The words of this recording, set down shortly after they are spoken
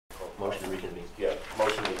Motion to reconvene. Yeah,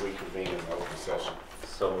 motion to reconvene in open session.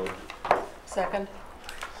 So moved. Second.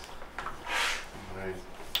 All right.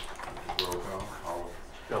 Roll call.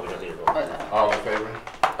 No, we don't need a vote. All in favor?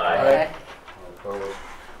 Aye. All opposed?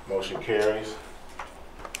 Motion carries.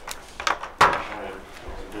 All right,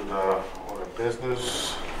 we'll do the order of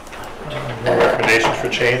business. No recommendations for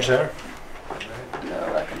change there? All right.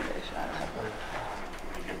 No recommendation.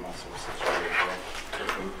 Let me get myself situated here.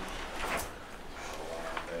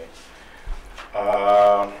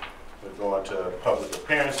 We're going to public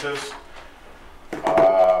appearances.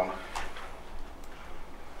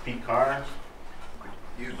 Pete Carnes.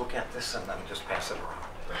 You look at this and then just pass it around.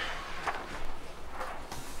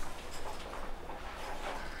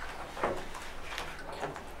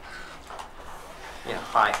 Yeah,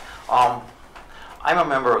 hi. I'm a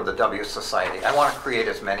member of the W Society. I want to create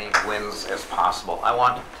as many wins as possible. I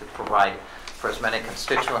want to provide for as many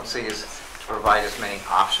constituencies, to provide as many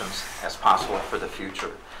options as possible for the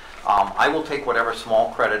future. I will take whatever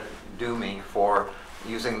small credit due me for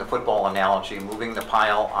using the football analogy, moving the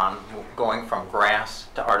pile on going from grass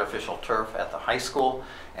to artificial turf at the high school,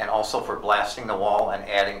 and also for blasting the wall and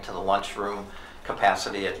adding to the lunchroom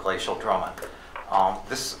capacity at Glacial Drummond.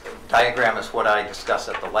 This diagram is what I discussed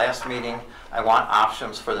at the last meeting. I want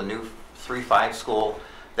options for the new 3-5 school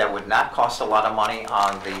that would not cost a lot of money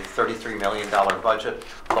on the $33 million budget,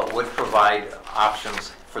 but would provide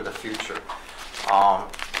options for the future.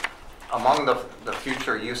 Among the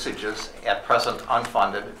future usages, at present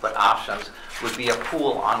unfunded, but options, would be a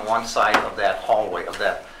pool on one side of that hallway, of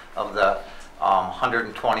the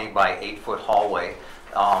 120 by 8-foot hallway.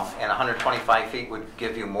 And 125 feet would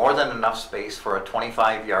give you more than enough space for a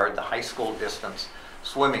 25-yard, the high school distance,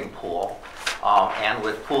 swimming pool, and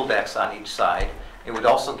with pool decks on each side. It would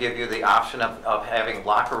also give you the option of having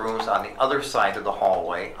locker rooms on the other side of the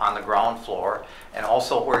hallway, on the ground floor, and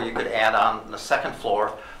also where you could add on the second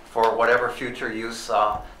floor for whatever future use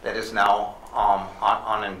that is now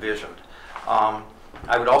unenvisioned.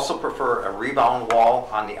 I would also prefer a rebound wall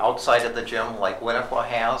on the outside of the gym like Winnequa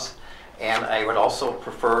has, and I would also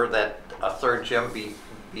prefer that a third gym be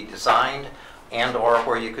designed, and or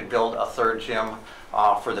where you could build a third gym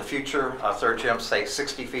for the future, a third gym say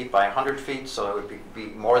 60 feet by 100 feet, so it would be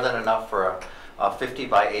more than enough for a 50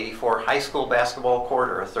 by 84 high school basketball court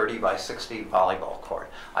or a 30 by 60 volleyball court.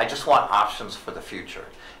 I just want options for the future.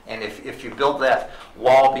 And if you build that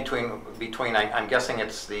wall between I'm guessing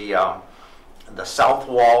it's the south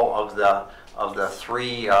wall of the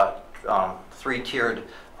three-tiered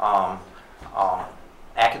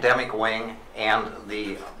academic wing and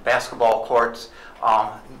the basketball courts,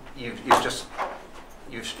 you've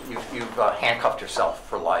handcuffed yourself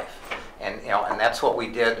for life. And and that's what we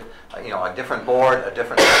did. A different board, a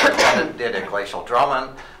different superintendent did at Glacial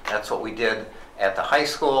Drummond. That's what we did at the high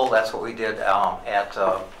school. That's what we did at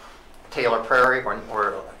Taylor Prairie,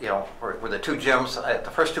 where the two gyms,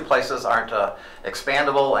 the first two places aren't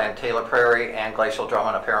expandable, and Taylor Prairie and Glacial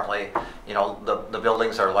Drummond apparently, the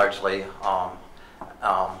buildings are largely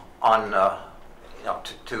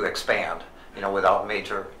to expand, without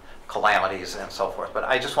major calamities and so forth. But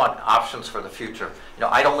I just want options for the future.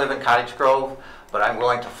 I don't live in Cottage Grove, but I'm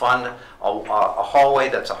willing to fund a hallway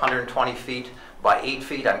that's 120 feet by 8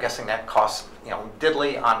 feet. I'm guessing that costs,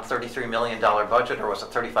 diddly on $33 million budget, or was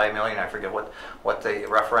it 35 million? I forget what the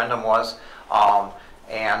referendum was.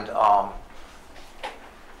 And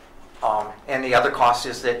the other cost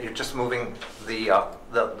is that you're just moving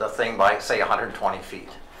the thing by, say, 120 feet.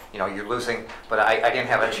 You're losing, but I didn't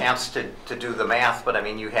have a chance to do the math, but I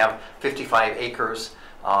mean, you have 55 acres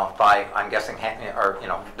by, I'm guessing,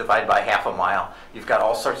 divide by half a mile. You've got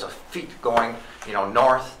all sorts of feet going,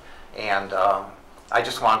 north, and I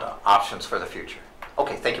just want options for the future.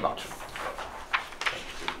 Okay, thank you much.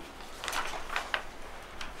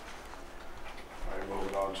 All right,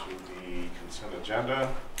 moving on to the consent agenda.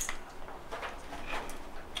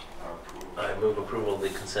 I move approval of the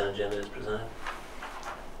consent agenda as presented.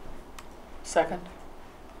 Second.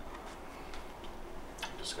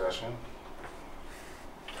 Discussion.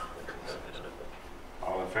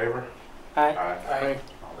 All in favor? Aye. Aye.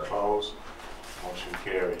 All opposed? Motion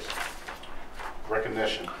carries.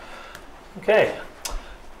 Recognition. Okay.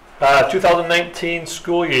 2019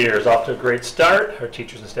 school year is off to a great start. Our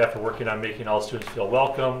teachers and staff are working on making all students feel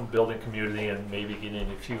welcome, building community, and maybe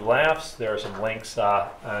getting a few laughs. There are some links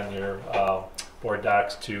on your board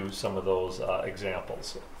docs to some of those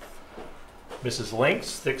examples. Mrs. Link's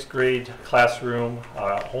 6th grade classroom,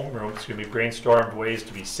 homeroom, is going to be brainstormed ways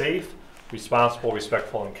to be safe, responsible,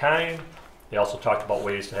 respectful, and kind. They also talked about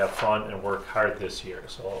ways to have fun and work hard this year.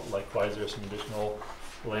 So likewise, there's some additional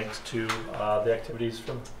links to the activities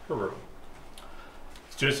from her room.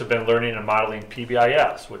 Students have been learning and modeling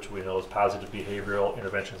PBIS, which we know is Positive Behavioral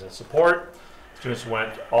Interventions and Support. Students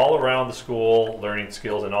went all around the school learning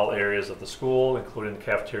skills in all areas of the school, including the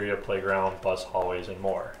cafeteria, playground, bus hallways, and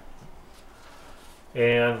more.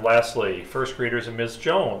 And lastly, first graders in Ms.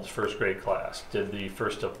 Jones' first grade class did the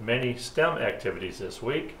first of many STEM activities this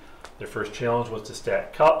week. Their first challenge was to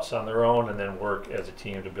stack cups on their own and then work as a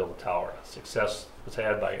team to build a tower. Success was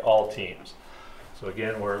had by all teams. So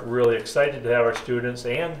again, we're really excited to have our students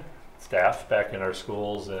and staff back in our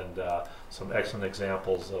schools, and some excellent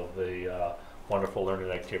examples of the wonderful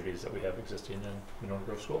learning activities that we have existing in Monona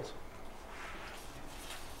Grove schools.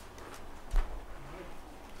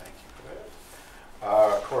 Thank you for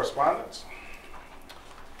that. Correspondence.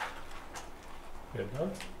 Good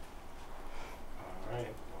done. All right,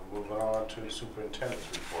 we're moving on to the superintendent's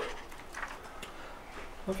report.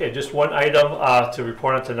 Okay, just one item to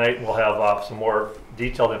report on tonight. We'll have some more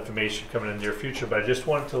detailed information coming in the near future, but I just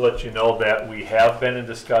wanted to let you know that we have been in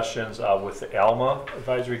discussions with the ALMA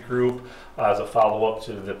advisory group as a follow-up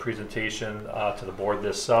to the presentation to the board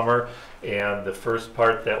this summer. And the first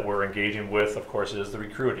part that we're engaging with, of course, is the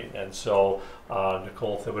recruiting. And so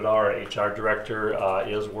Nicole Thibodeau, our HR director,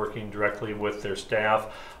 is working directly with their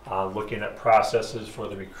staff, looking at processes for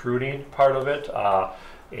the recruiting part of it.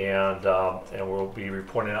 And we'll be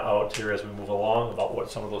reporting out here as we move along about what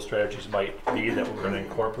some of those strategies might be that we're going to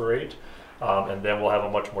incorporate. And then we'll have a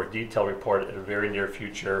much more detailed report in the very near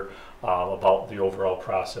future about the overall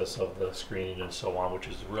process of the screening and so on, which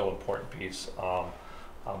is a real important piece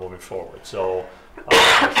moving forward. So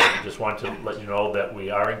I just wanted to let you know that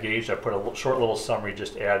we are engaged. I put a short little summary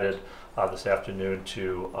just added this afternoon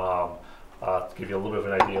to give you a little bit of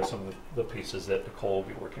an idea of some of the pieces that Nicole will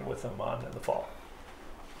be working with them on in the fall.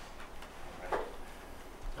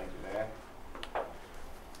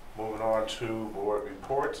 Moving on to board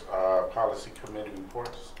reports, policy committee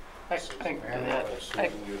reports. I can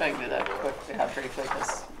do that quick, pretty quick,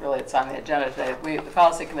 because really it's on the agenda today. The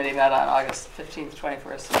policy committee met on August 15th,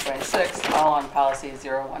 21st, and 26th, all on policy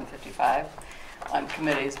 0155 on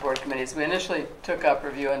committees, board committees. We initially took up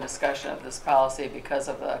review and discussion of this policy because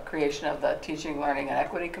of the creation of the Teaching, Learning, and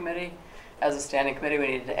Equity Committee. As a standing committee, we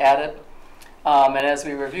needed to add it. And as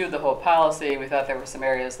we reviewed the whole policy, we thought there were some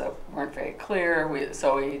areas that weren't very clear.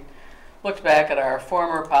 So we looked back at our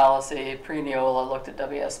former policy, pre-Neola, looked at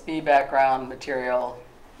WSB background material,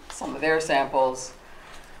 some of their samples,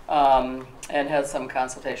 and had some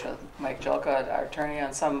consultation with Mike Jelka, our attorney,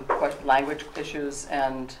 on some language issues.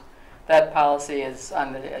 And that policy is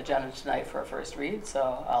on the agenda tonight for a first read,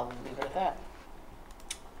 so I'll leave it at that.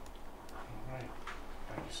 All right.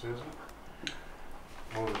 Thank you, Susan.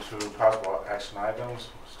 Moving to possible action items.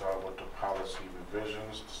 We'll start with the policy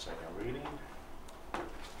revisions, the second reading.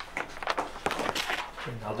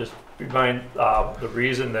 And I'll just remind the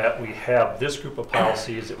reason that we have this group of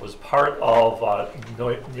policies. It was part of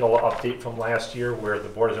NEOLA update from last year where the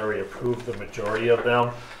board has already approved the majority of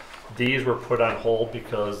them. These were put on hold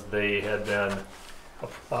because they had been,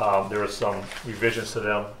 there were some revisions to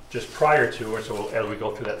them just prior to, and so as we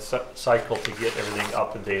go through that cycle to get everything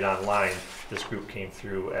up to date online, this group came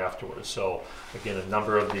through afterwards. So again, a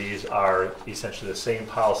number of these are essentially the same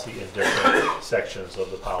policy in different sections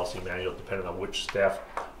of the policy manual, depending on which staff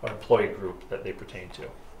or employee group that they pertain to.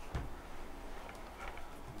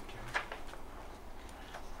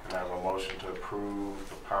 Can I have a motion to approve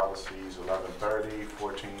the policies 1130,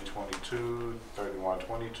 1422,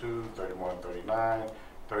 3122, 3139,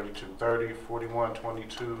 3230,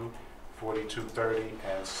 4122, 4230,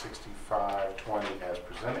 and 6520 as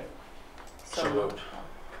presented? So moved.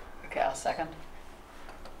 Okay, I'll second.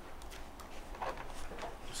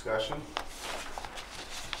 Discussion?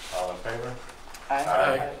 All in favor?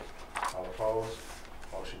 Aye. All opposed?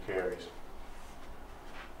 Motion carries.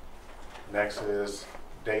 Next is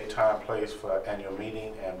date, time, place for annual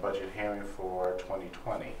meeting and budget hearing for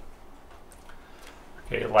 2020.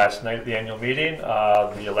 Okay, last night at the annual meeting,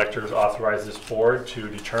 the electors authorized this board to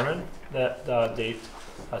determine that date,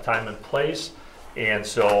 time, and place. And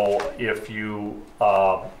so if you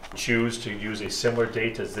choose to use a similar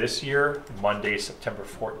date as this year, Monday, September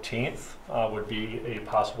 14th would be a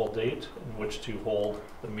possible date in which to hold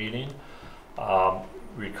the meeting.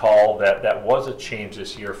 Recall that that was a change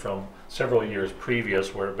this year from several years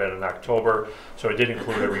previous where it had been in October. So it did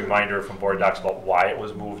include a reminder from board docs about why it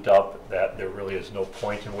was moved up, that there really is no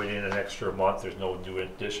point in waiting an extra month. There's no new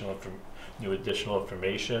additional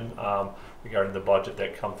information regarding the budget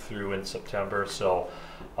that come through in September. So,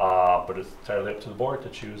 but it's entirely up to the board to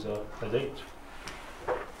choose a date.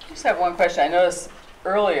 I just have one question. I noticed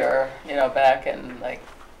earlier, back in like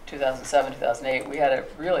 2007, 2008, we had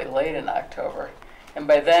it really late in October. And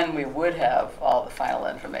by then, we would have all the final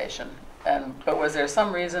information. But was there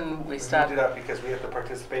some reason we stopped? We moved it up because we have to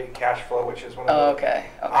participate in cash flow, which is one of Oh, the... okay.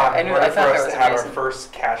 In order I for thought there us was to a have our reason.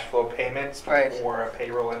 first cash flow payments Right. before a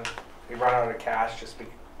payroll, and we run out of cash, we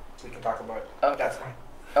can talk about it. Okay. That's fine.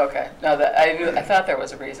 Okay, no, I thought there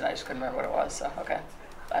was a reason, I just couldn't remember what it was, so, okay.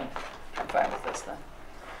 I'm fine with this then.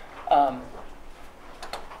 I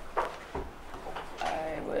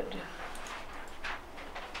would.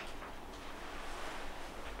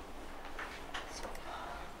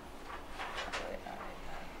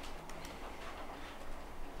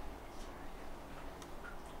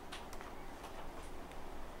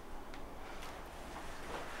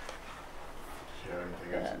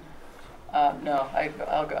 No,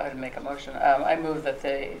 I'll go ahead and make a motion. I move that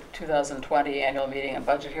the 2020 annual meeting and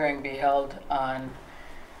budget hearing be held on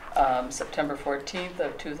September 14th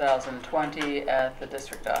of 2020 at the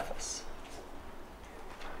district office.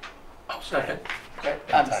 I'll second. Okay,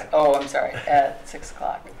 I'm sorry, at 6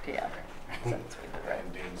 o'clock p.m. So that's right.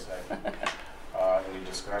 And Dean second. Any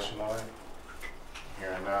discussion on it?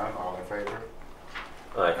 Hearing none, all in favor?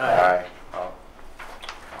 Aye. Aye. All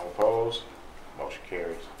opposed? Motion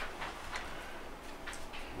carries.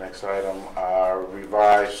 Next item,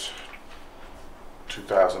 revised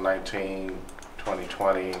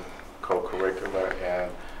 2019-2020 co-curricular and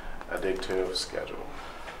addictive schedule.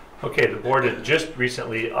 Okay, the board had just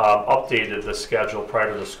recently updated the schedule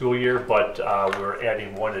prior to the school year, but we're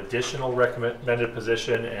adding one additional recommended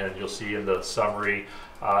position, and you'll see in the summary,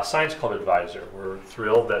 Science Club Advisor. We're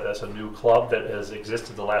thrilled that that's a new club that has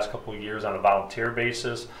existed the last couple of years on a volunteer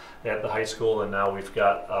basis at the high school, and now we've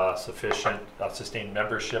got sufficient sustained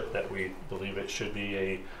membership that we believe it should be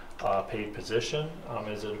a paid position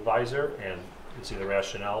as an advisor, and you can see the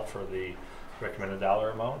rationale for the recommended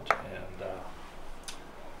dollar amount, and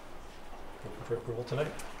looking for approval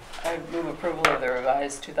tonight. I move approval of the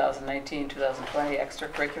revised 2019-2020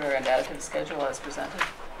 extracurricular and additive schedule as presented.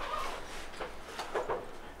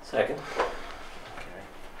 Second? Okay.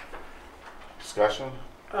 Discussion?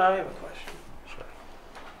 I have a question. Sure.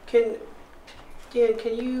 Dan,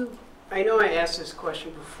 can you, I know I asked this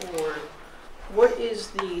question before, what is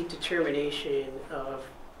the determination of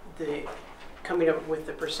the, coming up with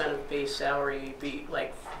the percent of base salary, be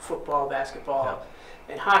like football, basketball,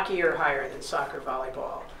 and hockey are higher than soccer,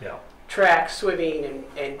 volleyball? Yeah. Track, swimming,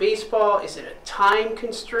 and baseball? Is it a time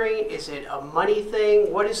constraint? Is it a money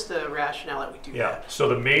thing? What is the rationale that we do that? So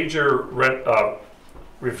the major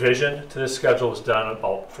revision to this schedule was done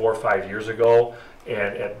about 4 or 5 years ago,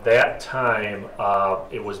 and at that time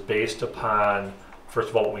it was based upon, first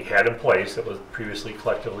of all, what we had in place that was previously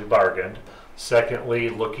collectively bargained. Secondly,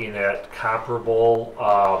 looking at comparable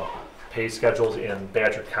pay schedules in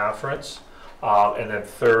Badger Conference. And then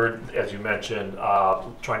third, as you mentioned,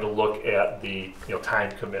 trying to look at the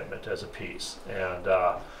time commitment as a piece. And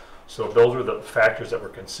so those were the factors that were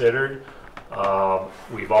considered.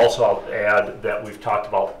 We've also added that we've talked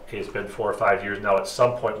about, okay, it's been 4 or 5 years now, at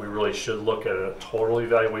some point we really should look at a total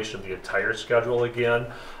evaluation of the entire schedule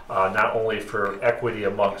again, not only for equity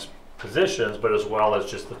amongst positions, but as well as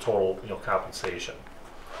just the total compensation.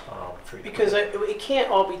 Because it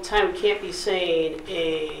can't all be time. We can't be saying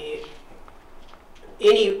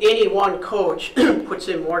any one coach puts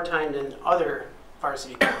in more time than other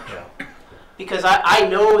varsity coach. Yeah. Because I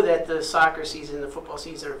know that the soccer season and the football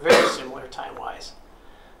season are very similar time-wise.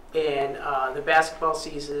 And the basketball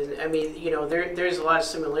season, I mean, there's a lot of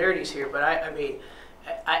similarities here, but I mean,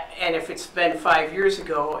 and if it's been 5 years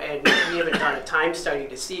ago and we haven't done a time study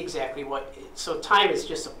to see exactly so time is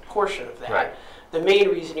just a portion of that. Right. The main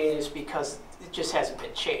reasoning is because it just hasn't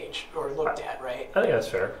been changed or looked at, right? I think that's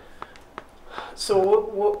fair.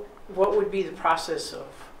 So what would be the process of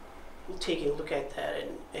taking a look at that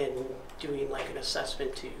and doing like an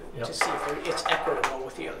assessment to see if it's equitable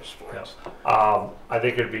with the other sports? I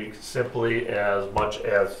think it'd be simply as much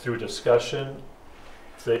as through discussion,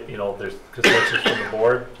 that there's consensus from the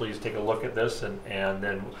board, please take a look at this, and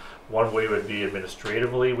then one way would be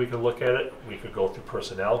administratively we could look at it. We could go through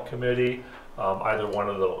personnel committee, either one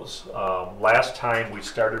of those. Last time we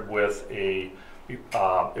started with it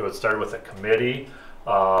would start with a committee,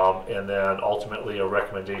 and then ultimately a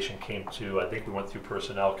recommendation came to, I think we went through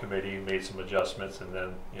personnel committee, made some adjustments, and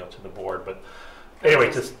then to the board. But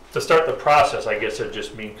anyway, to start the process, I guess it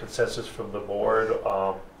just mean consensus from the board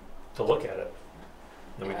to look at it.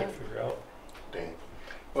 Then we can figure out. Dan.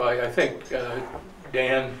 Well, I think,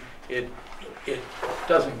 Dan, it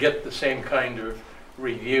doesn't get the same kind of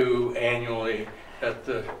review annually at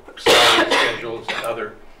the salary schedules and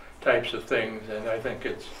other types of things, and I think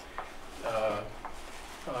it's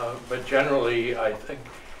But generally, I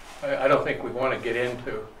don't think we want to get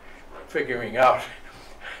into figuring out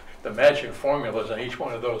the magic formulas on each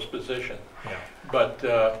one of those positions. Yeah. But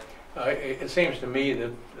it seems to me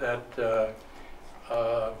that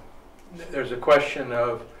there's a question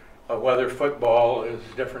of whether football is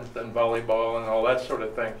different than volleyball and all that sort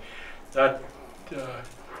of thing. That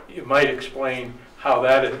you might explain how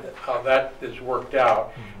that is worked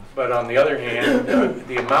out. But on the other hand,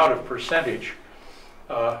 the amount of percentage,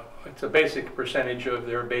 it's a basic percentage of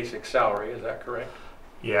their basic salary. Is that correct?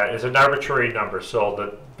 Yeah, it's an arbitrary number. So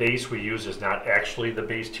the base we use is not actually the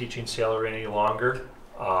base teaching salary any longer.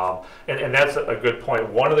 And that's a good point.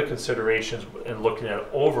 One of the considerations in looking at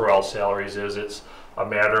overall salaries is it's a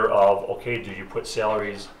matter of, okay, do you put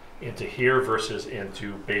salaries into here versus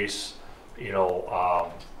into base,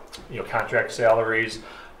 contract salaries?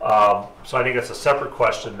 So I think that's a separate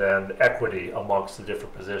question than equity amongst the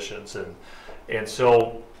different positions. And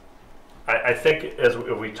so I think as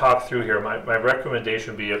we talk through here, my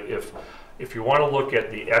recommendation would be if you want to look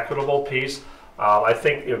at the equitable piece, I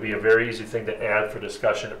think it would be a very easy thing to add for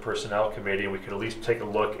discussion at Personnel Committee, and we could at least take a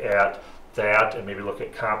look at that and maybe look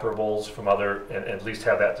at comparables from other, and at least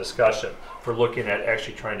have that discussion. For looking at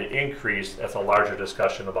actually trying to increase, that's a larger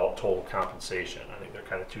discussion about total compensation. I think they're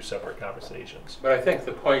kind of two separate conversations. But I think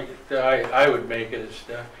the point that I would make is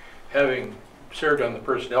having served on the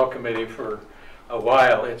Personnel Committee for a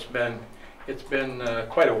while, it's been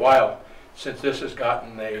quite a while since this has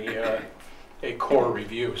gotten a core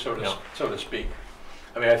review, so to speak.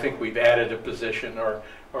 I mean, I think we've added a position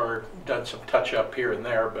or done some touch up here and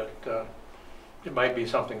there, but it might be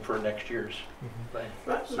something for next year's thing.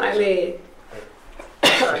 I mean,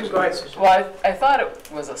 go ahead, Susan. Well, I thought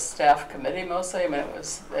it was a staff committee mostly. I mean, it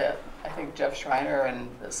was, I think Jeff Schreiner and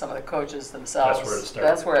some of the coaches themselves. That's where it started.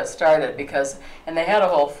 That's where it started and they had a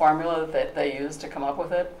whole formula that they used to come up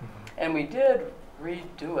with it. And we did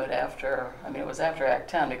redo it after, it was after Act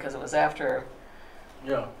 10 because it was after.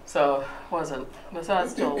 Yeah. So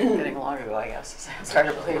it's still getting long ago, I guess. It's hard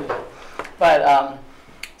to believe. But,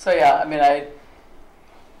 so yeah,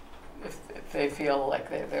 if they feel like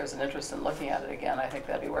there's an interest in looking at it again, I think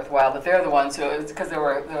that'd be worthwhile. But they're the ones who, because there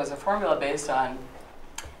was a formula based on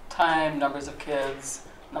time, numbers of kids,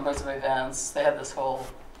 numbers of events. They had this whole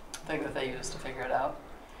thing that they used to figure it out.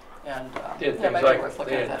 And it might be worth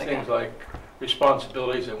looking at that again. Things like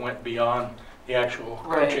responsibilities that went beyond the actual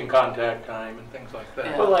coaching contact time and things like that.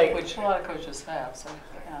 Yeah, Well, which a lot of coaches have, so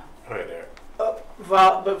yeah. Right there.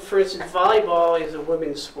 But for instance, volleyball is a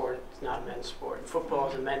women's sport, it's not a men's sport.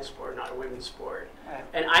 Football is a men's sport, not a women's sport. Right.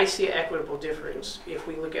 And I see an equitable difference if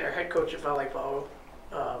we look at our head coach of volleyball,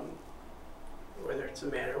 whether it's a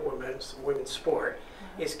man or women's sport,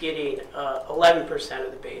 is getting 11%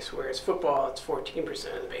 of the base, whereas football, it's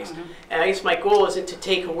 14% of the base. And I guess my goal isn't to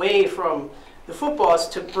take away from the football, it's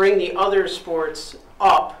to bring the other sports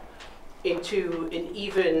up into an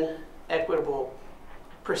even, equitable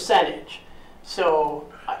percentage. So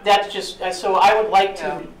that's just, so I would like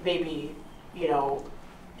to maybe,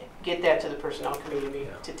 get that to the Personnel Committee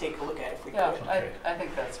to take a look at if we Yeah, could. I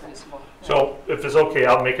think that's reasonable. So if it's okay,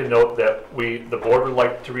 I'll make a note that the board would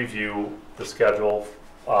like to review the schedule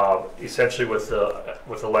essentially with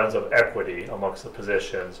the lens of equity amongst the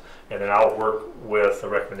positions, and then I'll work with a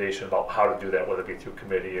recommendation about how to do that, whether it be through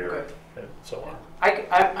committee or and so on.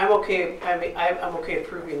 I'm okay. I'm okay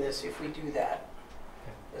approving this if we do that,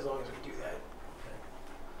 as long as we do that.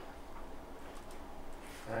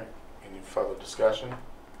 All right. Any further discussion?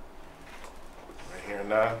 Hearing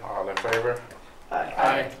none. All in favor?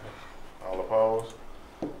 Aye. All opposed?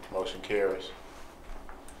 Motion carries.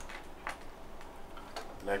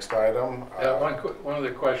 Next item. One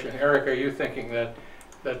other question. Eric, are you thinking that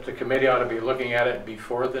the committee ought to be looking at it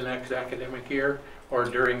before the next academic year or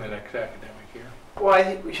during the next academic year? Well, I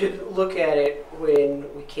think we should look at it when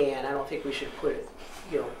we can. I don't think we should put it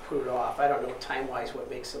off. I don't know time-wise what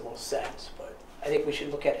makes the most sense, but I think we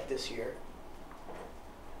should look at it this year.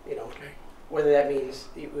 Okay. Whether that means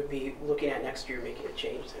it would be looking at next year making a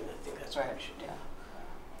change, then I think that's what we should do.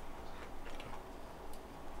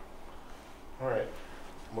 All right.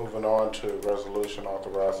 Moving on to resolution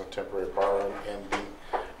authorizing temporary borrowing in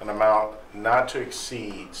an amount not to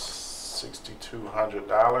exceed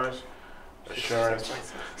 $6,200. Assurance.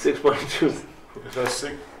 6.2. Is that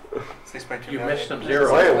 6? 6.2 You million. missed some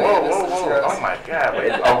zeros. Wait, whoa. Oh my God.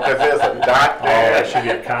 Because there's a dot Oh, that there. should be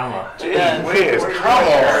a comma. Gee whiz, come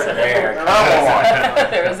on, man. Come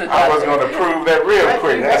on. There is a I was going to prove that real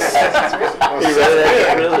quick. You read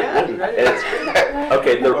that? Really?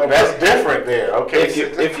 Okay, That's different there. Okay.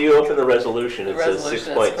 if you open the resolution, it The says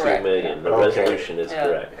resolution is 6.2 correct, million. The Okay. resolution is Yeah.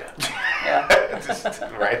 correct. Yeah. Just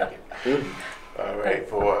right. All right,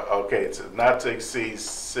 it's not to exceed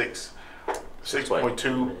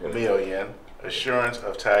 6.2 million, assurance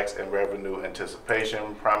of tax and revenue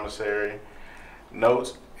anticipation, promissory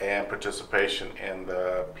notes, and participation in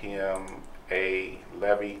the PMA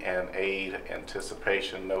levy and aid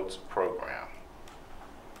anticipation notes program.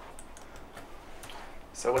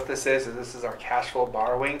 So what this is our cash flow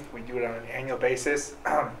borrowing. We do it on an annual basis.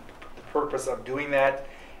 The purpose of doing that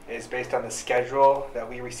is based on the schedule that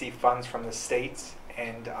we receive funds from the states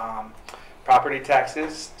and property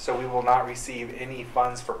taxes. So we will not receive any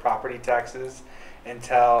funds for property taxes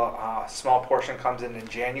until a small portion comes in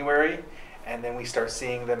January, and then we start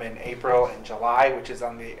seeing them in April and July, which is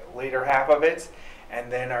on the later half of it.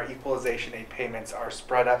 And then our equalization aid payments are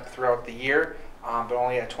spread up throughout the year, but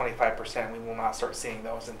only at 25%. We will not start seeing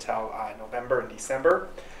those until November and December.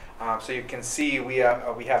 So you can see we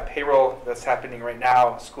have payroll that's happening right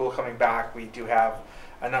now, school coming back. We do have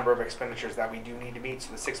a number of expenditures that we do need to meet.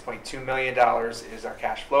 So the $6.2 million is our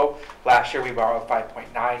cash flow. Last year we borrowed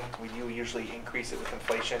 5.9. We do usually increase it with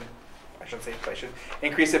inflation. I shouldn't say inflation.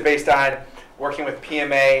 Increase it based on working with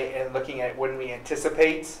PMA and looking at when we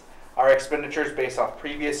anticipate our expenditures based off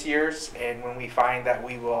previous years, and when we find that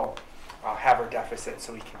we will have our deficit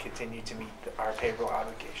so we can continue to meet our payroll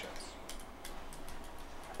obligations.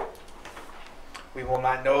 We will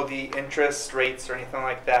not know the interest rates or anything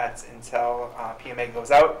like that until PMA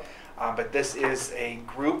goes out. But this is a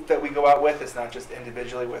group that we go out with. It's not just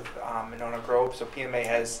individually with Monona Grove. So PMA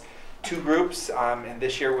has 2 groups. And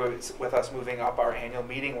this year with us moving up our annual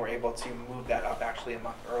meeting, we're able to move that up actually a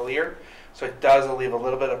month earlier. So it does leave a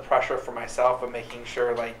little bit of pressure for myself of making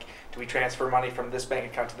sure, like, do we transfer money from this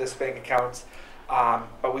bank account to this bank account?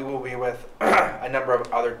 But we will be with a number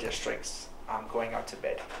of other districts going out to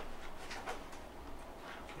bid.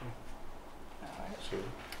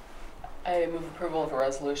 I move approval of a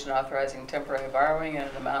resolution authorizing temporary borrowing in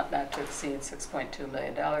an amount not to exceed $6.2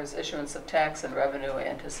 million, issuance of tax and revenue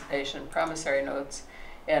anticipation promissory notes,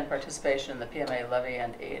 and participation in the PMA levy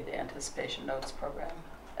and aid anticipation notes program,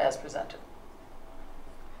 as presented.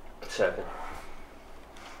 Second.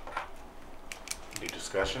 Any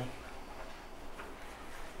discussion?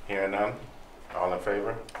 Hearing none. All in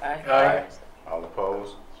favor? Aye. Aye. All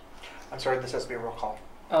opposed? I'm sorry, this has to be a roll call.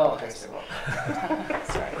 Oh, Okay. sorry.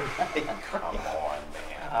 Come on, man.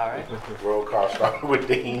 All right. Roll call starting with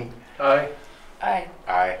Dean. Aye. Aye.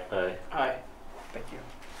 Aye. Aye. Aye. Thank you.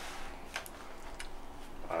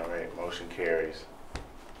 All right, motion carries.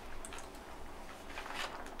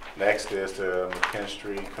 Next is the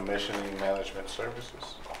McKinstry Commissioning Management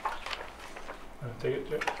Services. Take it,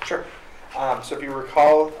 Jay. Sure. So if you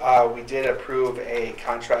recall, we did approve a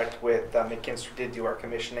contract with McKinstry, did do our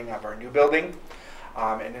commissioning of our new building.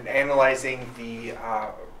 And in analyzing the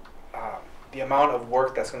amount of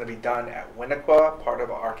work that's going to be done at Winnequa, part of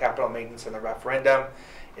our capital maintenance in the referendum,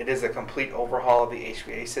 it is a complete overhaul of the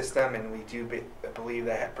HVAC system, and we do believe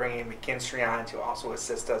that bringing McKinstry on to also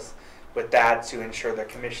assist us with that to ensure the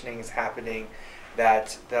commissioning is happening,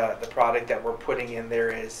 that the product that we're putting in there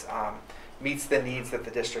is meets the needs that the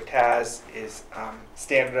district has, is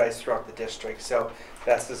standardized throughout the district. So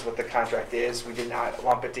that's just what the contract is. We did not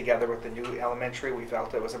lump it together with the new elementary. We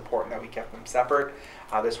felt it was important that we kept them separate.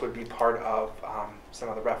 This would be part of some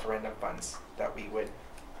of the referendum funds that we would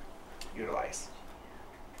utilize.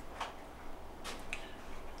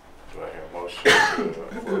 Do I hear a motion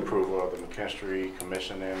for approval of the McKinstry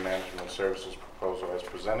Commissioning and Management Services proposal as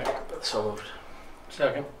presented? So moved.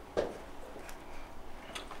 Second.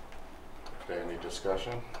 Okay, any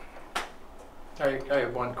discussion? I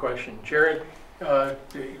have one question. Jared, does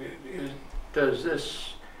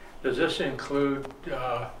this include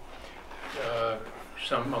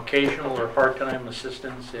some occasional or part-time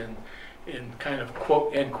assistance in kind of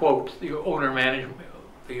quote the owner management,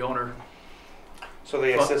 the owner? So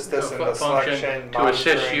they assist us in the selection, to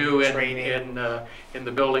assist you monitoring, training. in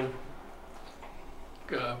the building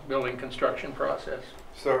construction process.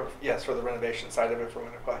 So yes, for the renovation side of it for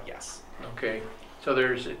Winnequa, yes. Okay, so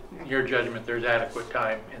there's, in your judgment, there's adequate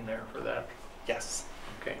time in there for that. Yes.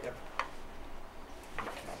 Okay. Yep.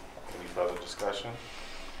 Any further discussion?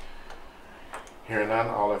 Hearing none,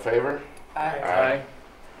 all in favor? Aye. Aye.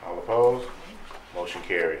 All opposed? Motion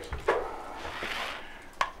carries.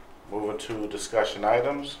 Moving to discussion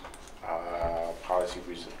items, policy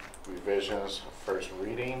revisions, first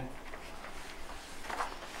reading.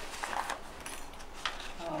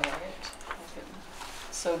 All right.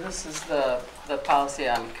 So this is the policy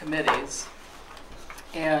on committees.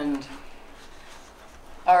 And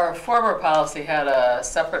Our former policy had a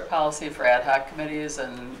separate policy for ad hoc committees,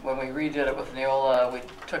 and when we redid it with Neola, we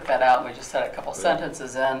took that out and we just had a couple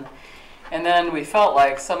sentences in. And then we felt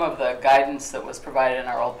like some of the guidance that was provided in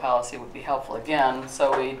our old policy would be helpful again,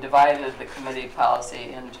 so we divided the committee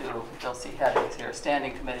policy into, you'll see headings here,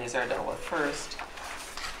 standing committees are dealt with first,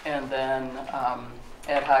 and then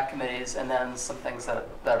ad hoc committees, and then some things that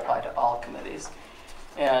apply to all committees.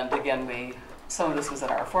 And again, some of this was in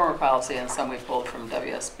our former policy and some we pulled from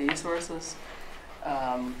WSB sources.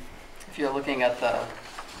 If you're looking at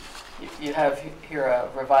you have here a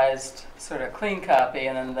revised sort of clean copy,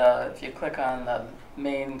 and then if you click on the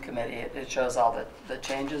main committee, it shows all the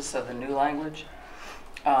changes, so the new language.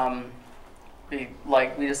 We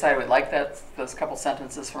decided we liked those couple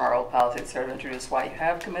sentences from our old policy that sort of introduce why you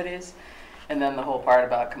have committees, and then the whole part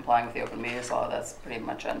about complying with the open meetings law, that's pretty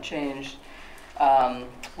much unchanged.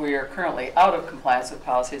 We are currently out of compliance with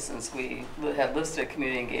policy since we had listed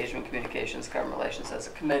community engagement, communications, government relations as a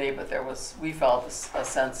committee, but we felt a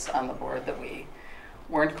sense on the board that we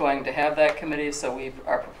weren't going to have that committee, so we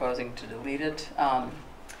are proposing to delete it,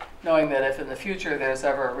 knowing that if in the future there's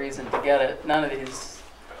ever a reason to get it, none of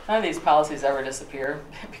these policies ever disappear,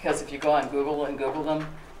 because if you go on Google and Google them,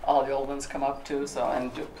 all the old ones come up too. So,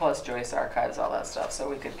 and plus Joyce archives all that stuff, so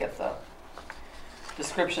we could get the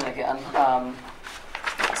description again.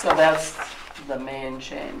 So that's the main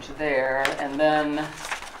change there, and then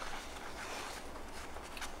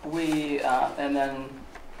and then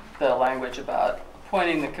the language about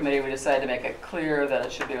appointing the committee, we decided to make it clear that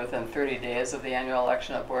it should be within 30 days of the annual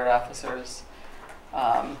election of board officers,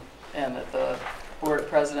 and that the board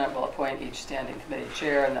president will appoint each standing committee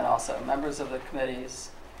chair, and then also members of the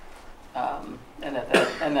committees, and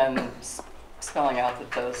then spelling out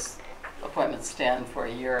that those appointments stand for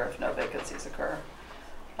a year if no vacancies occur.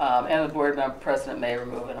 And the board president may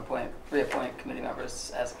remove and reappoint committee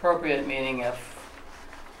members as appropriate, meaning if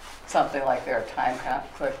something like there are time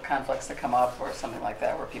conflicts that come up or something like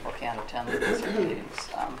that where people can't attend certain meetings.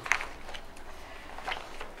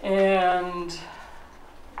 And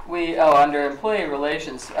under employee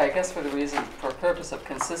relations, I guess for purpose of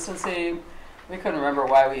consistency, we couldn't remember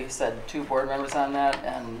why we said 2 board members on that,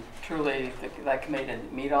 and truly that committee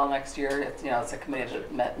didn't meet all next year. It's a committee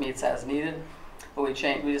that meets as needed, but we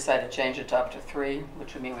decided to change it to up to 3,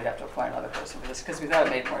 which would mean we'd have to appoint another person for this because we thought it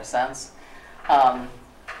made more sense.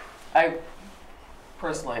 I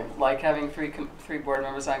personally like having three board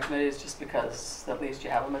members on committees just because at least you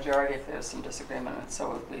have a majority if there's some disagreement. And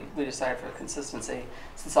so we decided for consistency,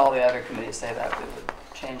 since all the other committees say that, we would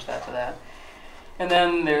change that to that. And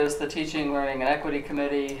then there's the Teaching, Learning, and Equity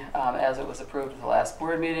Committee, as it was approved at the last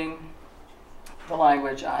board meeting. The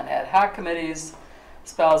language on ad hoc committees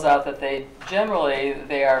spells out that the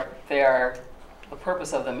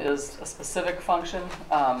purpose of them is a specific function.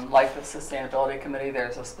 Like the Sustainability Committee,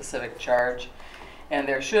 there's a specific charge. And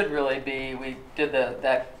there should really be, we did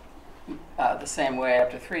the same way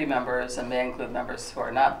up to 3 members, and may include members who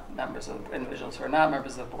are not members of, individuals who are not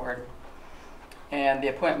members of the board. And the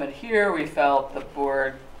appointment here, we felt the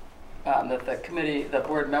board, that the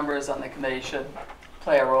board members on the committee should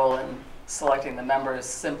play a role in selecting the members,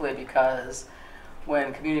 simply because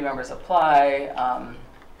when community members apply,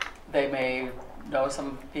 they may know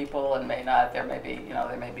some people and may not. There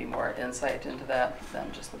may be more insight into that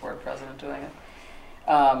than just the board president doing it.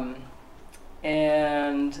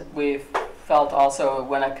 And we felt also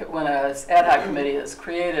when an ad hoc committee is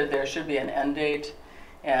created, there should be an end date.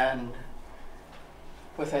 And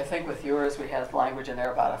I think with yours, we had language in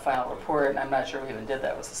there about a final report, and I'm not sure we even did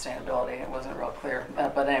that with sustainability. It wasn't real clear.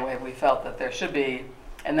 But anyway, we felt that there should be,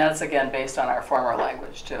 and that's again based on our former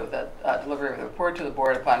language too, that delivery of the report to the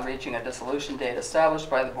board upon reaching a dissolution date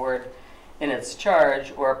established by the board in its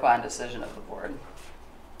charge or upon decision of the board.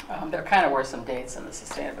 There kind of were some dates in the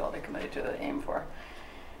Sustainability Committee too that aim for.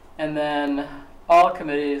 And then all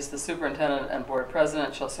committees, the superintendent and board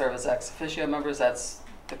president shall serve as ex officio members. That's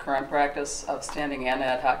the current practice of standing and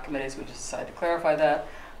ad hoc committees. We just decided to clarify that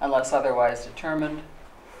unless otherwise determined.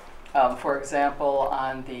 For example,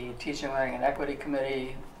 on the Teaching, Learning, and Equity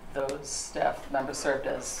Committee, those staff members served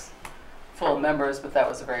as full members, but that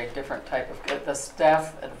was a very different type of, the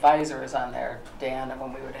staff advisor is on there, Dan, and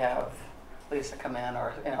when we would have Lisa come in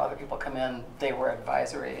or other people come in, they were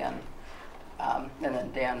advisory, and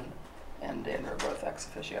then Dan and Dan were both ex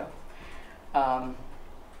officio.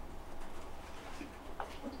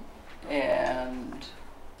 And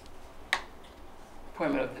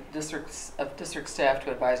appointment of district staff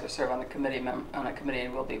to advise or serve on a committee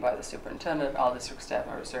will be by the superintendent. All district staff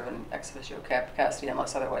members serve in ex officio capacity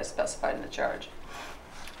unless otherwise specified in the charge.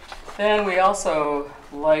 Then we also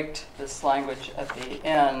liked this language at the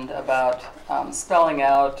end about spelling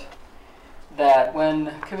out that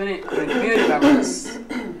when community members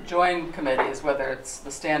join committees, whether it's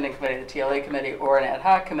the standing committee, the TLA committee, or an ad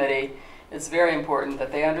hoc committee, it's very important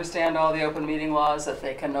that they understand all the open meeting laws, that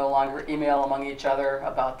they can no longer email among each other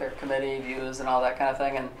about their committee views and all that kind of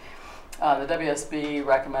thing. And the WSB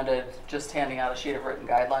recommended just handing out a sheet of written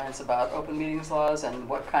guidelines about open meetings laws and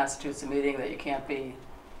what constitutes a meeting, that you can't be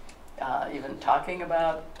even talking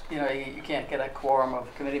about. You know, you can't get a quorum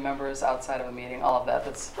of committee members outside of a meeting, all of that.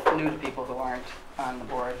 That's new to people who aren't on the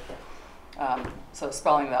board. So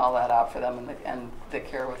spelling all that out for them, and the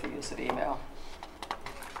care with the use of email.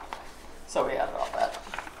 So we added all that.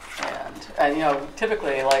 And you know,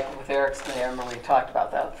 typically, like with Eric's committee, I remember we talked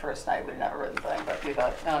about that the first night. We didn't have a written thing, but we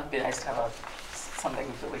thought, oh, it'd be nice to have something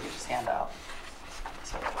that we could just hand out.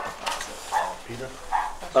 So that's it. Peter?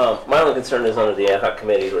 My only concern is under the ad hoc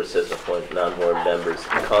committee where it says appoint non-board members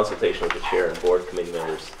in consultation with the chair and board committee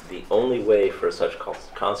members. The only way for such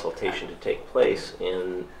consultation to take place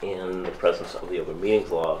in the presence of the open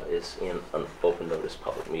meetings law is in an open notice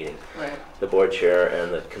public meeting. Right. The board chair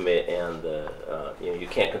and the committee and the you know, you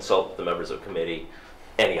can't consult the members of committee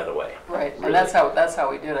any other way. Right, really. and that's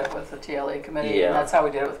how we did it with the TLA committee, Yeah. and that's how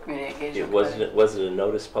we did it with community engagement committee. Was it a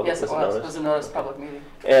notice public? Yes, it was. It was a notice public meeting.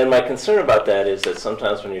 And my concern about that is that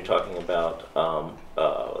sometimes when you're talking about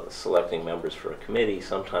selecting members for a committee,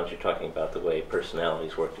 sometimes you're talking about the way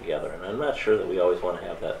personalities work together, and I'm not sure that we always want to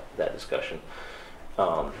have that discussion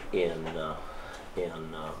in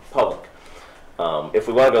public. If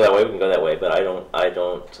we want to go that way, we can go that way. But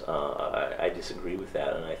I disagree with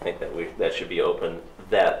that, and I think that that should be open.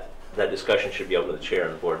 That discussion should be open to the chair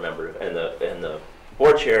and the board member, and the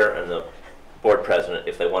board chair and the board president.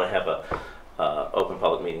 If they want to have a open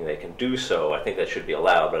public meeting, they can do so. I think that should be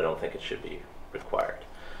allowed, but I don't think it should be required.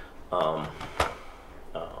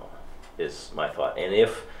 Is my thought. And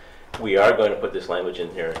if we are going to put this language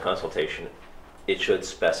in here in consultation, it should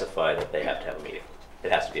specify that they have to have a meeting.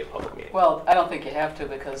 It has to be a public meeting. Well, I don't think you have to,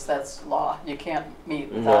 because that's law. You can't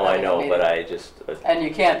meet without No, I having a know, meeting. but I just. And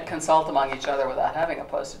you can't consult among each other without having a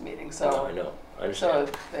posted meeting. So, No, I know. I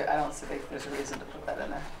understand. so I don't think there's a reason to put that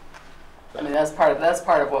in there. I mean, that's part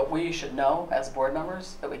of what we should know as board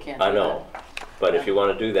members, that we can't do I know, that. but if you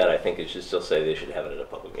want to do that, I think it should still say they should have it at a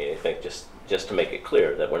public meeting. I think just to make it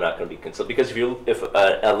clear that we're not going to be consulting. Because if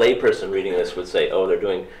a layperson reading this would say, oh, they're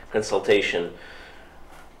doing consultation.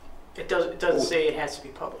 It doesn't say it has to be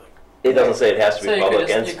public. It doesn't say it has to be So you could public,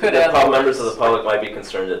 just- and you could the add members of words. the public might be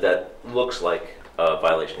concerned that looks like a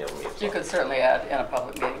violation of the open meetings You law. could certainly add in a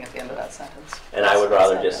public meeting at the end of that sentence. And I would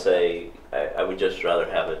rather That's just say, I would just rather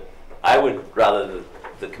have it, I would rather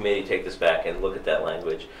the committee take this back and look at that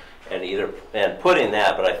language and put in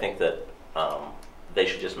that, but I think that they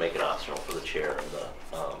should just make it optional for the chair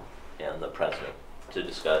and the president to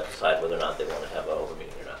decide whether or not they want to have an open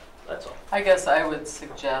meeting or not. That's all. I guess I would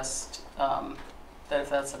suggest that if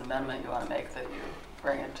that's an amendment you want to make, that you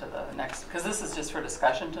bring it to the next, because this is just for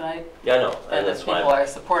discussion tonight. Yeah, I know, And and if that's people fine. are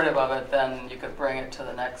supportive of it, then you could bring it to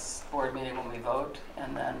the next board meeting when we vote,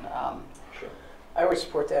 and then, Sure. I would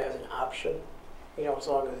support that as an option, you know, as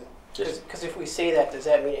long as, Just- because if we say that, does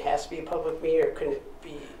that mean it has to be a public meeting, or couldn't it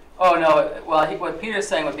be? oh no, well, what Peter's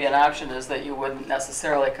saying would be an option is that you wouldn't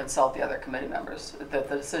necessarily consult the other committee members, that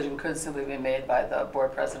the decision could simply be made by the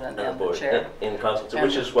board president and the board, chair. in consultation,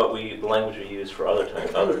 which is the language we use for other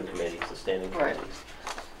committees, the standing Right. committees.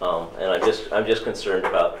 And I'm just concerned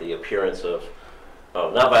about the appearance of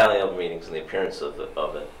not violating open meetings and the appearance of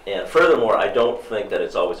it. And furthermore, I don't think that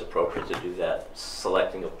it's always appropriate to do that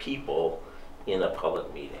selecting of people in a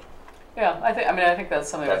public meeting. Yeah, I think that's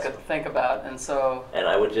something we That's- could think about, and so, And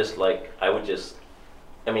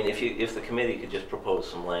I mean, if the committee could just propose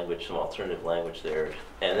some language, some alternative language there,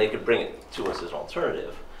 and they could bring it to us as an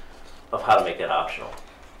alternative of how to make that optional.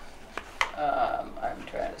 I'm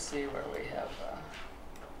trying to see where we have,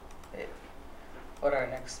 what our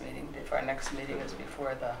next meeting, if our next meeting is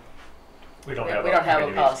before the, We don't we have don't have a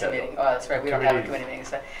committee policy scheduled. meeting. Oh, that's right, we don't have a committee meeting.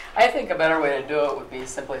 So I think a better way to do it would be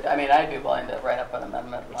simply, I mean, I'd be willing to write up an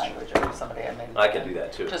amendment language or somebody, I mean. I could do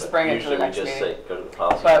that too. Just but bring it to the next Usually we meeting. just say, go to the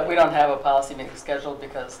policy. But meeting. we don't have a policy meeting scheduled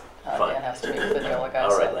because Fine. Dan has to meet with the NEOLA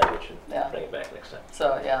guys. I'll write so- language and Yeah. bring it back next time.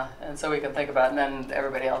 So, yeah, and so we can think about it, and then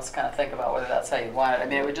everybody else kind of think about whether that's how you want it. I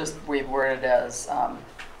mean, it would just be worded as, I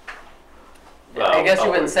guess you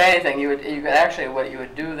wouldn't say anything. You could actually, what you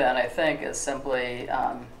would do then, I think, is simply,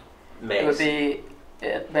 it would be,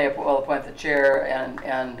 it may will appoint the chair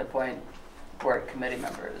and appoint board committee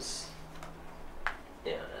members.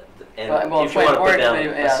 Yeah, Well, if you want to board put down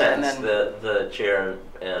committee, a yeah, sentence, and then- the chair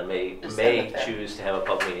may Just send it there. choose to have a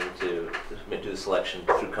public meeting to do the selection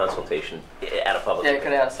through consultation at a public Yeah, you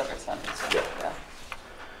meeting. could add a separate sentence. Yeah. Yeah.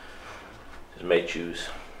 Just may choose.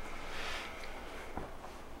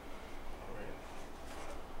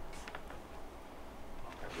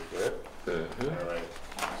 Good? Mhm. All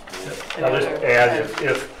right. I'll just add,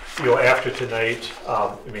 if, you know, after tonight,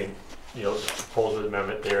 I mean, you know, proposed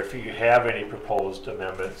amendment there, if you have any proposed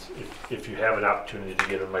amendments, if you have an opportunity to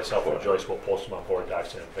get them, myself or Joyce will post them on board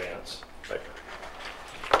docs in advance.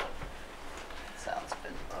 Sounds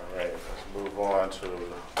good. All right, let's move on to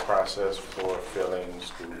the process for filling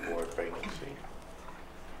school board vacancy.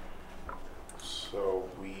 So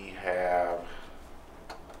we have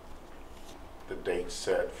the date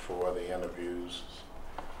set for the interviews,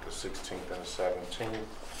 the 16th and the 17th,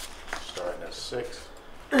 starting at 6.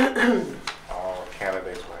 All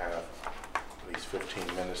candidates will have at least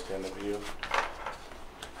 15 minutes to interview.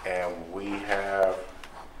 And we have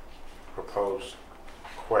proposed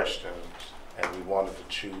questions, and we wanted to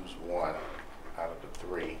choose one out of the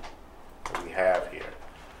 3 that we have here.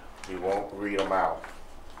 We won't read them out,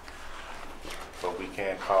 but we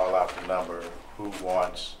can call out the number who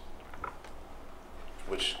wants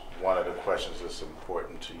which one of the questions is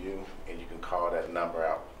important to you, and you can call that number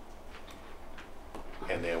out.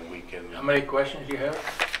 And then we can, How many questions do you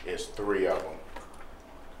have? it's 3 of them.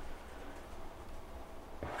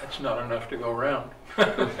 That's not enough to go around.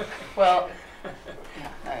 Well, yeah,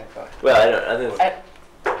 all right, go ahead. Well, I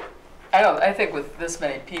think I think with this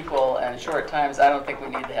many people and short times, I don't think we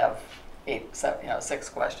need to have 8, 7, 6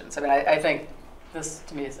 questions. I mean, I think this,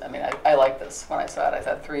 to me, is, I mean, I like this. When I saw it, I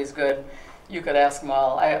thought 3 is good. You could ask them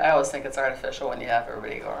all. I always think it's artificial when you have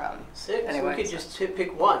everybody go around. 6, Anyway, we could so- just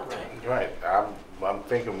pick one, right? Right, I'm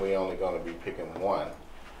thinking we're only gonna be picking one.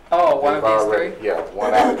 Oh, one of They've these already- 3? Yeah,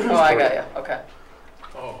 one out of these 3. Oh, I got you, okay.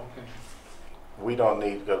 Oh, okay. We don't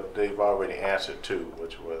need, they've already answered 2,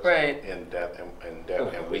 which was Right. in depth, and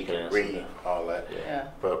we We can can answer read that. all that. Yeah.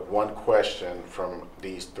 But one question from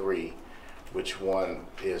these 3, which one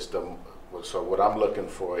is so what I'm looking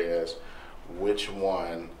for is, which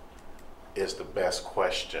one is the best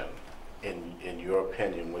question? In your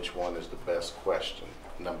opinion, which one is the best question?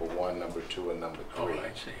 Number 1, number 2, and number 3. Oh, I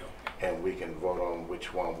see, okay. And we can vote on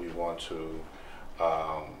which one we want to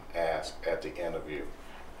ask at the interview.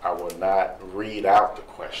 I will not read out the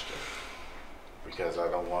question because I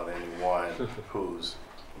don't want anyone who's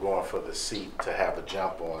going for the seat to have a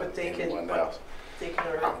jump on But they can- anyone but- else. They can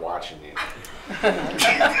already. I'm watching you.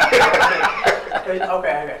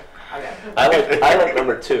 Okay. I like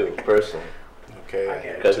number 2 personally, Okay? I Okay.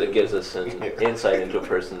 hear because it 2. gives us an insight into a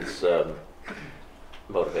person's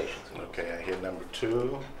motivations. Okay, I hear number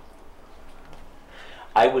 2.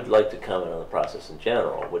 I would like to comment on the process in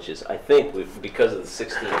general, which is, I think because of the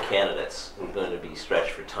 16 candidates, we're going to be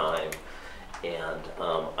stretched for time, and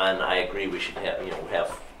I agree we should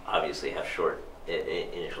have, obviously have short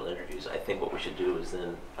initial interviews. I think what we should do is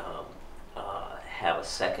then have a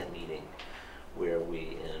second meeting where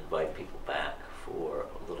we invite people back for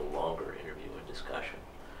a little longer interview and discussion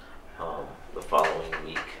the following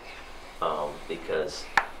week, because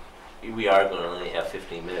we are going to only have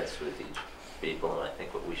 15 minutes with each people, and I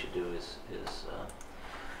think what we should do is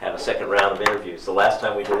have a second round of interviews. The last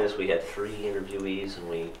time we did this, we had 3 interviewees, and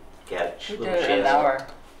we got a We little did it chance. in an hour.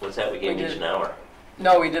 What's that? We gave We each did. an hour.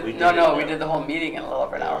 No, we did, We did no, it no, in we an did the whole meeting in a little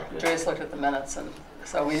over an hour. Yeah. Joyce looked at the minutes, and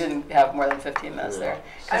so we didn't have more than 15 minutes there. I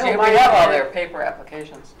 'Cause don't we mind have all that. their paper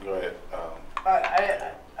applications. Go ahead.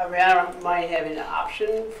 I mean, I don't mind having an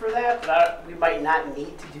option for that, but we might not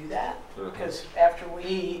need to do that. Mhm. Because after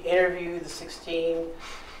we interview the 16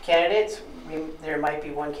 candidates, there might be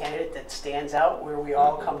one candidate that stands out where we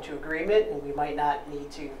all come to agreement, and we might not need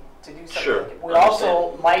to do something. Sure, We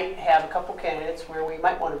also might have a couple candidates where we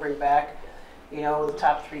might want to bring back, the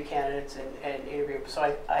top 3 candidates and interview. So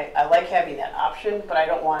I like having that option, but I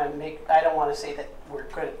don't want to say that we're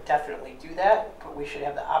going to definitely do that, but we should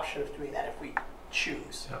have the option of doing that if we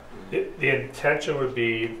choose. The intention would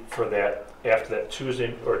be for that, after that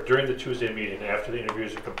Tuesday, or during the Tuesday meeting, after the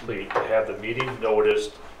interviews are complete, to have the meeting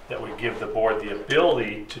noticed that would give the board the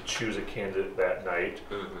ability to choose a candidate that night.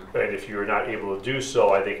 Mhm. And if you're not able to do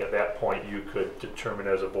so, I think at that point you could determine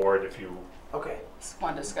as a board if you, Okay. Just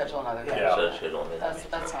wanted to schedule another day. Yeah. So schedule them in. That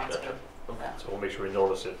sounds Gotcha. good. Yeah. so we'll make sure we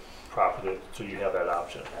notice it properly, so you have that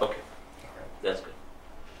option. Okay, that's good.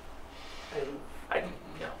 And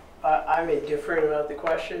Yeah. I'm indifferent about the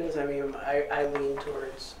questions. I mean, I lean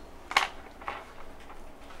towards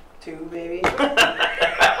 2 maybe.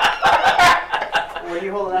 Were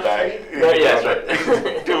you holding up Like, 3? Yeah, that's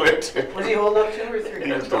right. Do it. Was he holding up 2 or 3?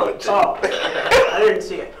 He was doing 2. Oh, I didn't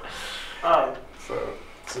see it. So,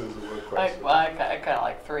 Susan, what I, question? well, I kind of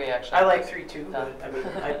like 3 actually. I like 3 too, but I mean,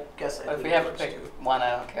 I guess I But if think we have to it pick works, too. one,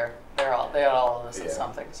 I don't care. They all listed Yeah.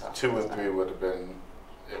 something, so. 2 and 3 would have been,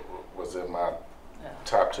 was in my Yeah.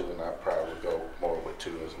 top 2, and I'd probably go more with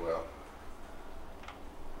 2 as well.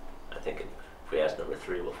 I think if we ask number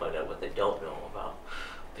 3, we'll find out what they don't know about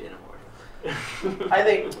being a board member. I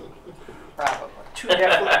think Probably. 2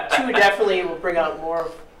 definitely will bring out more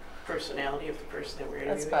personality of the person that we're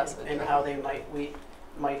That's interviewing possibly and true. how we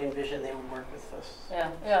might envision they would work with us. Yeah,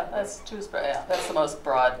 that's 2's, yeah, that's the most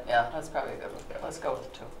broad, yeah, that's probably a good one. Let's go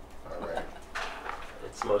with 2. All right.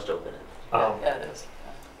 It's the most open. Yeah, it is.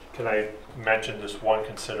 Can I mention just one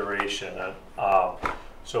consideration?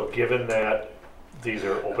 So given that these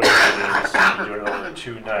are open meetings, you're doing it over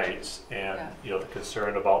 2 nights, and Yeah. you know the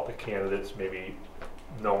concern about the candidates maybe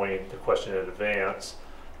knowing the question in advance.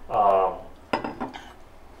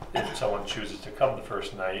 If someone chooses to come the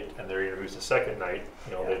first night and they're interviews the second night,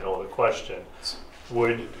 you know they know the question.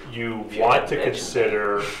 Would you If you want had to mentioned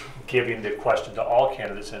consider giving the question to all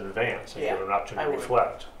candidates in advance and Yeah, give them an opportunity I to would.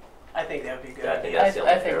 reflect? I think that would be a good. I think idea. that's the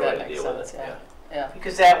only I think fair way that to makes deal with sense, it. yeah.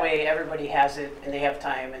 Because that way everybody has it and they have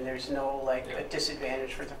time and there's no like Yeah. a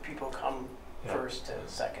disadvantage for the people who come Yeah. first to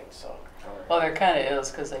second, so. All right. Well, there kind of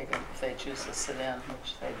is, because they can, if they choose to sit in,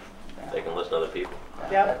 which they, They can listen to other people.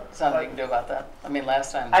 Yeah. There's nothing you can do about that. I mean,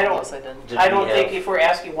 last time, I don't- mostly didn't. Did I we don't think have- if we're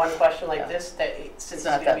asking one question like Yeah. this, that since it's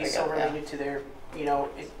not gonna that be big so of- yeah. related to their, you know,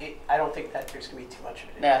 I don't think that there's gonna be too much of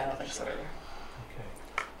it. Yeah, I don't think so either.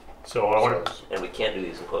 Okay. So I want to. And we can't do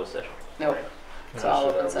these in closed session. Nope. It's all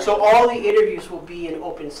open session. So all the interviews will be in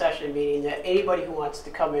open session, meaning that anybody who wants to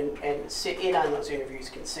come in and sit in on those interviews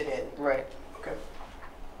can sit in. Right. Okay.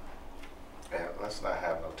 And let's not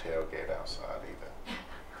have no tailgate outside either.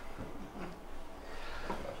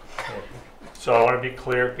 So I want to be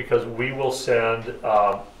clear, because we will send,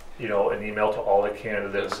 you know, an email to all the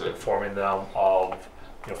candidates Mhm. informing them of,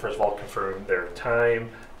 you know, first of all, confirming their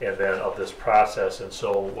time, and then of this process. And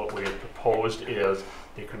so what we have proposed is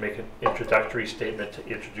they could make an introductory statement to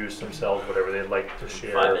introduce themselves, whatever they'd like to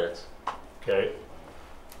share. 5 minutes. Okay.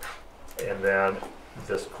 And then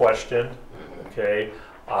this question, okay.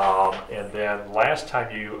 And then last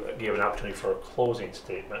time you gave an opportunity for a closing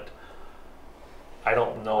statement. I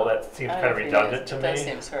don't know, that seems kind of redundant to me. That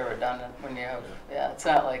seems sort of redundant when you have, yeah, it's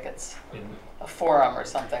not like it's In- a forum or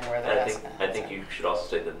something where they're asking. I think you should also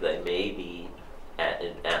say that they may be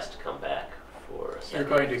asked to come back for a You're second.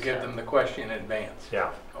 going to give them the question in advance.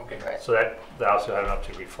 Yeah, Okay. Right. so that they also have enough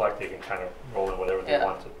to reflect, they can kind of roll in whatever they Yeah.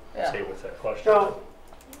 want to Yeah. say with that question. So,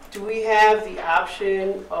 do we have the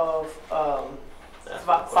option of Ask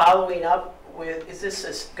fo- them. following up with, is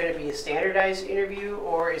this going to be a standardized interview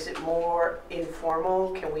or is it more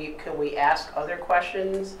informal? Can we ask other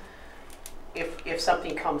questions if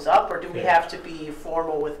something comes up, or do we Yeah. have to be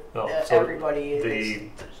formal with No, so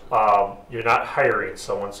everybody? You're not hiring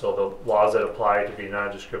someone, so the laws that apply to be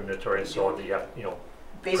non-discriminatory and so on, you have, you know,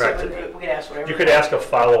 Basically, correct. we could ask whatever. you could ask a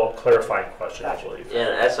follow-up clarifying question, I Gotcha. believe. Yeah,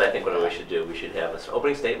 that's I think what we should do. We should have an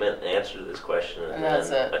opening statement, an answer to this question, and And that's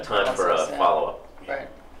then it. a time for a That's it, yeah. follow-up. Right.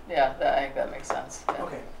 Yeah, I think that makes sense. Yeah.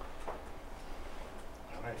 Okay.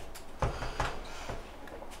 All right.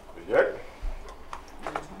 We good?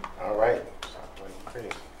 All right. Okay.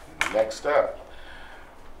 Next up,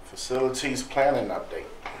 facilities planning update.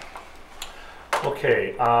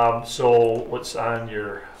 Okay, so what's on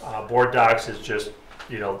your board docs is just,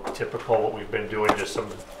 you know, typical what we've been doing, just some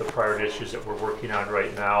of the priority issues that we're working on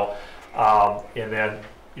right now. And then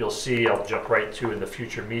you'll see, I'll jump right to in the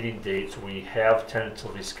future meeting dates, we have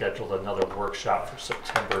tentatively scheduled another workshop for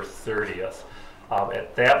September 30th.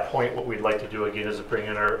 At that point, what we'd like to do again is to bring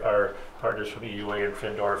in our partners from EUA and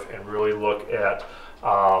Findorf and really look at,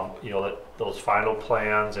 you know, those final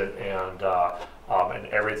plans and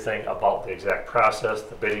everything about the exact process,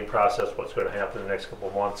 the bidding process, what's going to happen in the next couple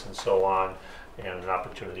of months and so on, and an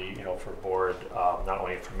opportunity, you know, for board, not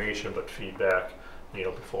only information, but feedback, you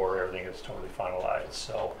know, before everything is totally finalized.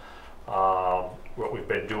 So what we've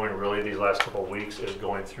been doing really these last couple of weeks is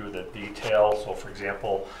going through the details. So for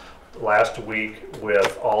example, last week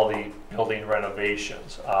with all the building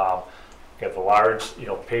renovations, we have the large, you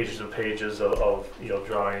know, pages and pages of you know,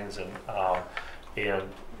 drawings and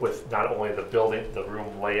with not only the building, the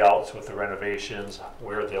room layouts with the renovations,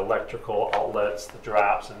 where the electrical outlets, the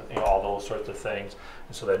drops, and you know, all those sorts of things.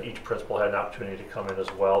 And so that each principal had an opportunity to come in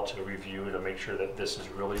as well to review to make sure that this is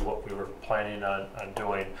really what we were planning on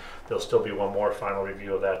doing. There'll still be one more final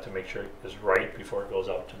review of that to make sure it is right before it goes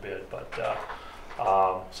out to bid. But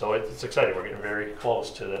So it's exciting. We're getting very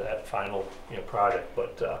close to that final project.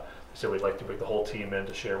 But I said we'd like to bring the whole team in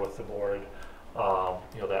to share with the board,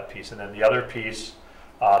 that piece. And then the other piece,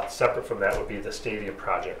 separate from that, would be the stadium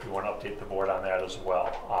project. We want to update the board on that as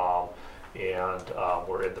well.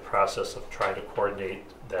 We're in the process of trying to coordinate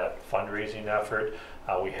that fundraising effort.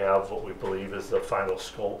 We have what we believe is the final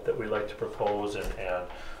scope that we like to propose, and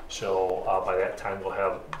so by that time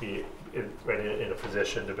we'll be in a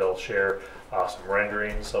position to be able to share some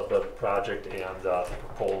renderings of the project and the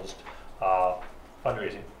proposed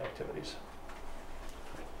fundraising activities.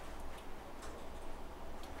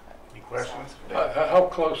 Any questions? How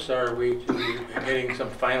close are we to getting some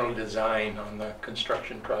final design on the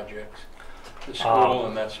construction projects, the school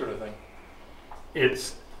and that sort of thing?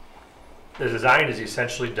 The design is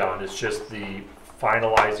essentially done. It's just the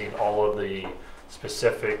finalizing all of the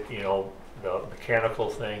specific, the mechanical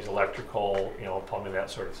things, electrical, plumbing, that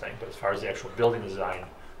sort of thing. But as far as the actual building design,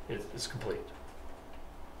 it's complete.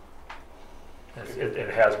 It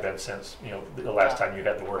has been since, the last time you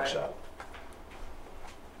had the workshop.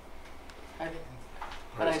 And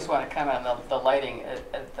I just want to comment on the lighting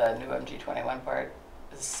at the new MG21 part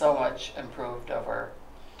is so much improved over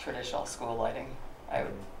traditional school lighting. I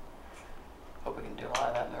would hope we can do a lot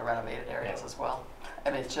of that in the renovated areas as well.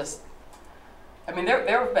 I mean, it's just,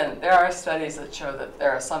 there are studies that show that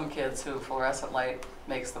there are some kids who fluorescent light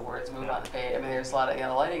makes the words move on the page. I mean, there's a lot of,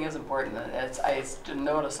 lighting is important, and it's a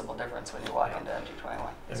noticeable difference when you walk into MG21.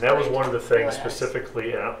 And that was one of the things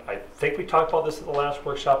specifically, and I think we talked about this at the last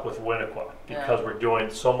workshop with Winnequa, because we're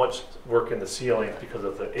doing so much work in the ceiling because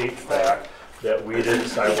of the HVAC that we did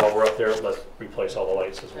decide while we're up there, let's replace all the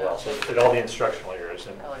lights as well. So in all the instructional areas,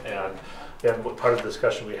 and then part of the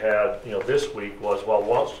discussion we had, this week was, well,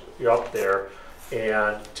 once you're up there,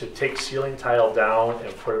 and to take ceiling tile down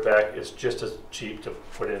and put it back is just as cheap to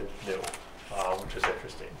put in new, which is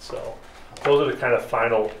interesting. So those are the kind of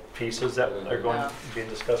final pieces that are being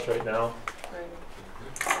discussed right now.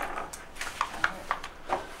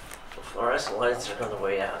 Fluorescent lights are on the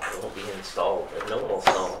way out. They won't be installed. No one will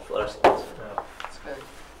install fluorescent lights. That's good.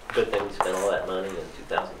 Good thing we spent all that money in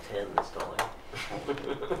 2010 installing.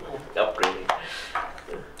 Upgrading.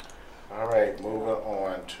 All right, moving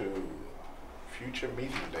on to future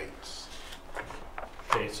meeting dates.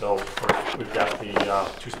 Okay, so we've got the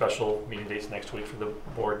 2 special meeting dates next week for the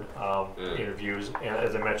board interviews, and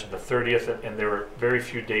as I mentioned, the 30th, and there were very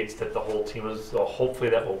few dates that the whole team was, so hopefully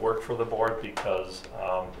that will work for the board, because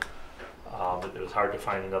it was hard to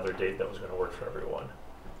find another date that was going to work for everyone.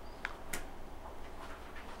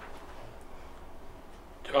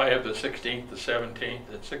 I have the 16th, the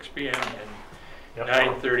 17th at 6 p.m. and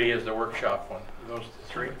 9:30 is the workshop one. Those are the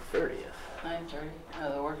 3. 30th.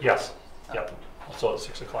 9:30, the workshop? Yes, yep. Also at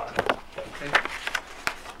 6 o'clock. Okay.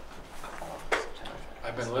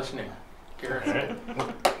 I've been listening. Garrett. And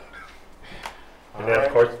then, of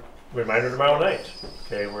course, reminder tomorrow night.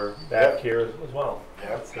 Okay, we're back here as well.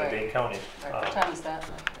 Yep. In Dane County. What time is that?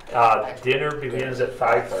 Dinner begins at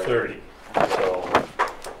 5:30. So,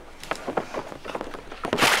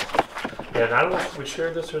 and I don't know if we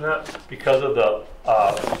shared this or not, because of the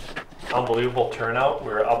unbelievable turnout.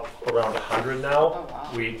 We're up around 100 now. Oh,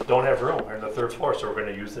 wow. We don't have room. We're on the 3rd floor, so we're going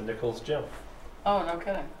to use the Nichols gym. Oh, no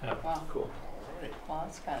kidding. Yeah. Wow. Cool. Well,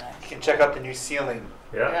 that's kind of nice. You can check out the new ceiling.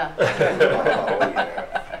 Yeah. Oh, yeah.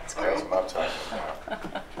 That's great. That's what I'm talking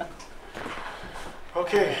about.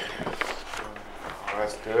 Okay.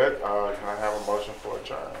 That's good. Can I have a motion for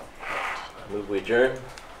adjournment? Move we adjourn.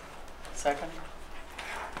 Second?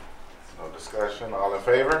 No discussion. All in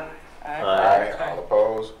favor? All right. All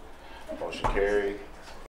opposed? Motion carried.